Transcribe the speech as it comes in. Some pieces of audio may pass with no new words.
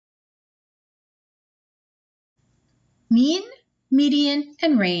Mean, Median,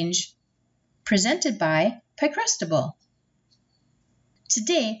 and Range, presented by Picrustable.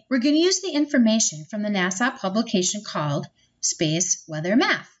 Today, we're going to use the information from the NASA publication called Space Weather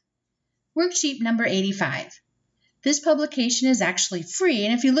Math, worksheet number 85. This publication is actually free,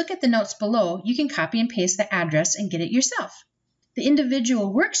 and if you look at the notes below, you can copy and paste the address and get it yourself. The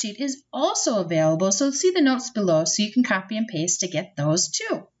individual worksheet is also available, so see the notes below so you can copy and paste to get those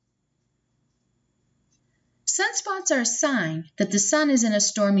too. Sunspots are a sign that the sun is in a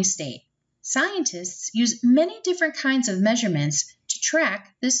stormy state. Scientists use many different kinds of measurements to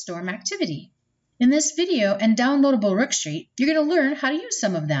track this storm activity. In this video and downloadable worksheet, you're going to learn how to use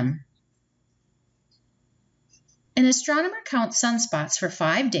some of them. An astronomer counts sunspots for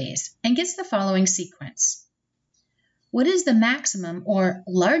 5 days and gets the following sequence. What is the maximum or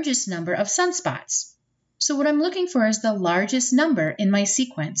largest number of sunspots? So what I'm looking for is the largest number in my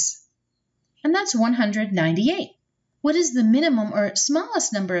sequence, and that's 198. What is the minimum or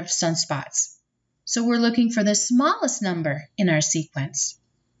smallest number of sunspots? So we're looking for the smallest number in our sequence.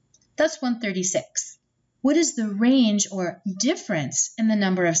 That's 136. What is the range or difference in the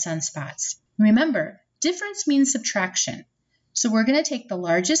number of sunspots? Remember, difference means subtraction. So we're going to take the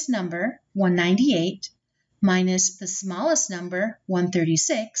largest number, 198, minus the smallest number,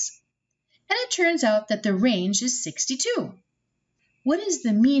 136, and it turns out that the range is 62. What is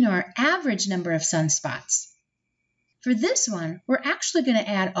the mean or average number of sunspots? For this one, we're actually going to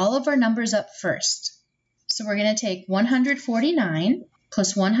add all of our numbers up first. So we're going to take 149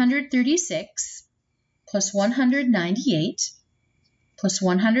 plus 136 plus 198 plus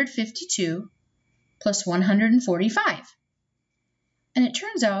 152 plus 145. And it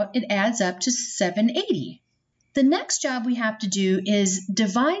turns out it adds up to 780. The next job we have to do is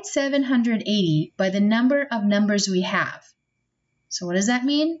divide 780 by the number of numbers we have. So what does that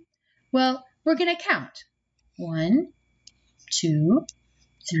mean? Well, we're going to count. 1, 2,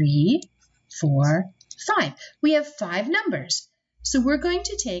 3, 4, 5. We have 5 numbers. So we're going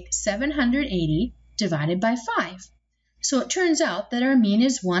to take 780 divided by 5. So it turns out that our mean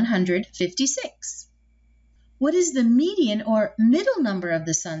is 156. What is the median or middle number of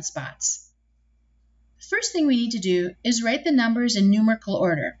the sunspots? First thing we need to do is write the numbers in numerical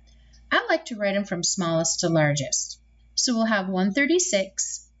order. I like to write them from smallest to largest. So we'll have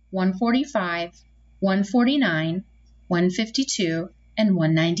 136, 145, 149, 152, and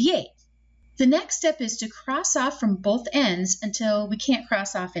 198. The next step is to cross off from both ends until we can't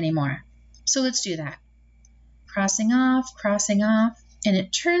cross off anymore. So let's do that. Crossing off, and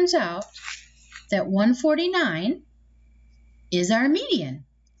it turns out that 149 is our median.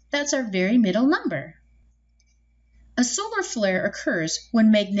 That's our very middle number. A solar flare occurs when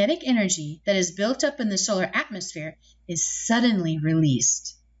magnetic energy that is built up in the solar atmosphere is suddenly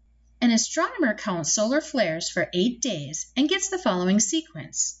released. An astronomer counts solar flares for 8 days and gets the following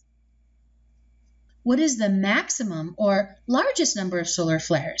sequence. What is the maximum or largest number of solar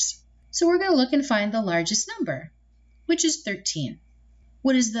flares? So we're going to look and find the largest number, which is 13.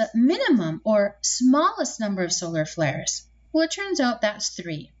 What is the minimum or smallest number of solar flares? Well, it turns out that's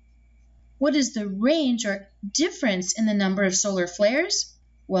 3. What is the range or difference in the number of solar flares?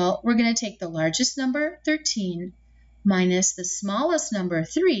 Well, we're going to take the largest number, 13, minus the smallest number,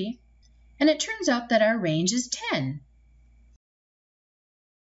 3, and it turns out that our range is 10.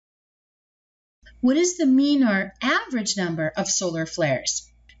 What is the mean or average number of solar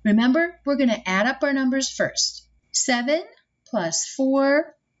flares? Remember, we're going to add up our numbers first. 7 plus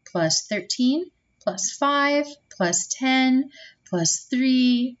 4 plus 13 plus 5 plus 10 plus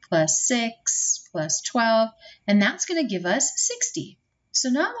 3 plus 6 plus 12, and that's going to give us 60. So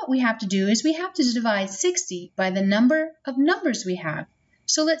now what we have to do is we have to divide 60 by the number of numbers we have.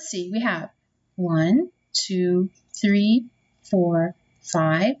 So let's see, we have 1, 2, 3, 4,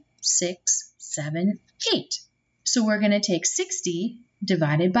 5, 6, 7, 8. So we're going to take 60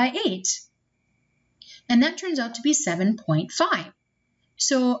 divided by 8, and that turns out to be 7.5.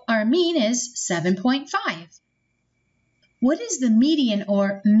 So our mean is 7.5. What is the median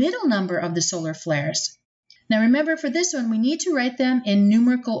or middle number of the solar flares? Now remember, for this one, we need to write them in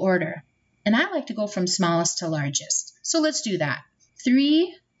numerical order. And I like to go from smallest to largest. So let's do that.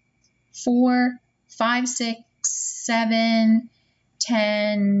 3, 4, 5, 6, 7,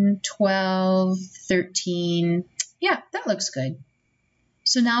 10, 12, 13. Yeah, that looks good.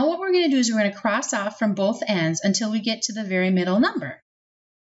 So now what we're going to do is we're going to cross off from both ends until we get to the very middle number.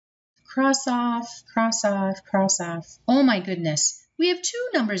 Cross off, cross off, cross off. Oh my goodness, we have 2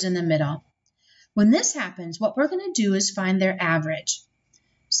 numbers in the middle. When this happens, what we're going to do is find their average.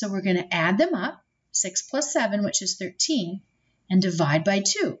 So we're going to add them up, 6 plus 7, which is 13, and divide by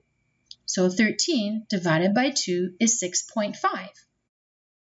 2. So 13 divided by 2 is 6.5.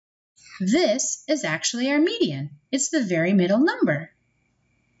 This is actually our median. It's the very middle number.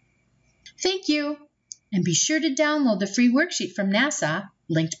 Thank you, and be sure to download the free worksheet from NASA,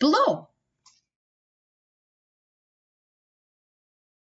 linked below.